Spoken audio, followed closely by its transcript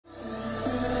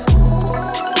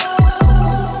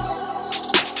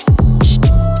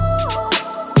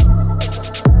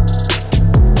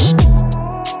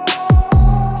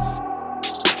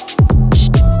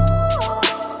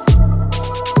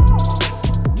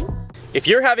If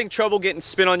you're having trouble getting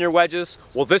spin on your wedges,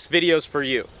 well, this video's for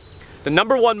you. The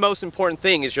number one most important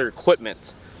thing is your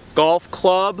equipment. Golf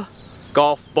club,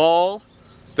 golf ball,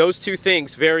 those two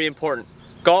things, very important.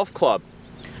 Golf club.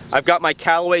 I've got my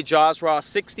Callaway Jaws Raw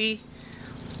 60.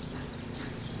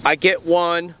 I get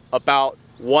one about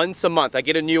once a month. I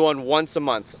get a new one once a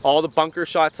month. All the bunker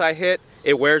shots I hit,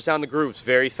 it wears down the grooves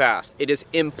very fast. It is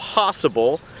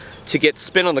impossible to get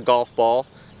spin on the golf ball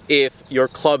if your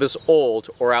club is old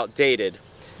or outdated.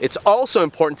 It's also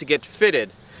important to get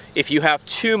fitted if you have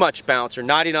too much bounce or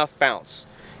not enough bounce.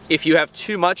 If you have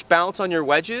too much bounce on your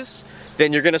wedges,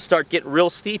 then you're gonna start getting real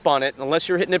steep on it. Unless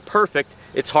you're hitting it perfect,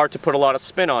 it's hard to put a lot of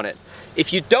spin on it.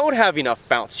 If you don't have enough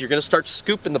bounce, you're gonna start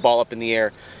scooping the ball up in the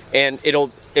air, and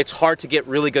it's hard to get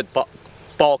really good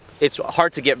it's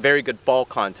hard to get very good ball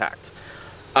contact.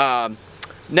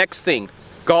 Next thing,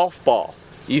 golf ball.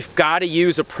 You've got to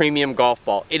use a premium golf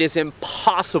ball. It is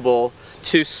impossible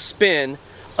to spin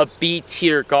a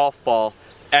B-tier golf ball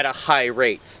at a high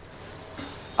rate.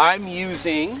 I'm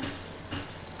using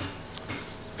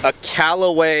a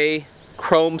Callaway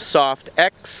Chrome Soft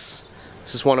X.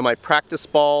 This is one of my practice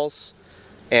balls,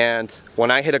 and when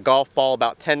I hit a golf ball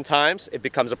about 10 times, it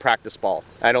becomes a practice ball.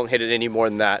 I don't hit it any more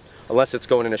than that unless it's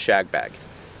going in a shag bag.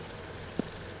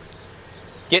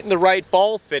 Getting the right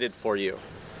ball fitted for you.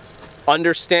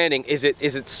 Understanding, is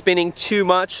it spinning too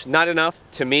much? Not enough?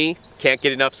 To me, can't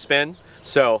get enough spin.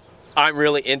 So I'm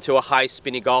really into a high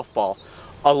spinny golf ball.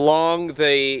 Along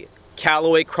the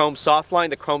Callaway Chrome Soft line,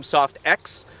 the Chrome Soft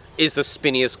X is the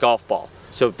spinniest golf ball.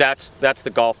 So that's the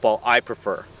golf ball I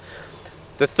prefer.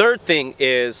 The third thing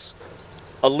is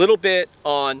a little bit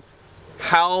on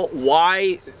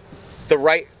why the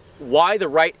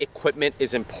right equipment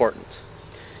is important.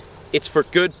 It's for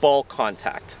good ball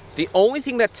contact. The only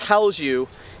thing that tells you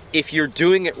if you're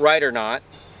doing it right or not,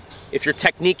 if your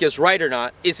technique is right or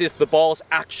not, is if the ball is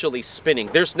actually spinning.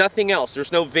 There's nothing else.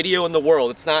 There's no video in the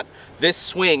world. It's not this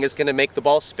swing is going to make the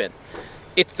ball spin.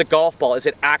 It's the golf ball. Is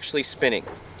it actually spinning?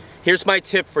 Here's my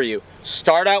tip for you.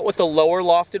 Start out with a lower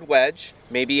lofted wedge,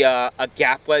 maybe a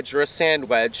gap wedge or a sand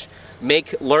wedge.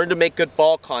 Learn to make good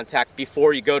ball contact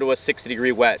before you go to a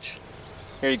 60-degree wedge.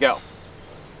 Here you go.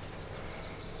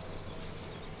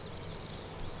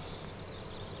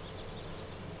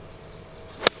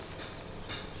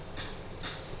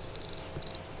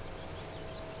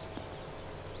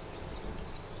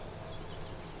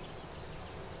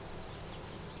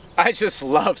 I just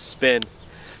love spin.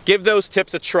 Give those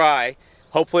tips a try.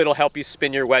 Hopefully it'll help you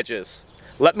spin your wedges.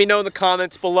 Let me know in the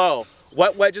comments below,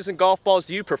 what wedges and golf balls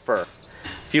do you prefer?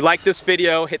 If you like this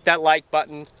video, hit that like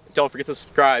button. Don't forget to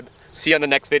subscribe. See you on the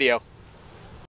next video.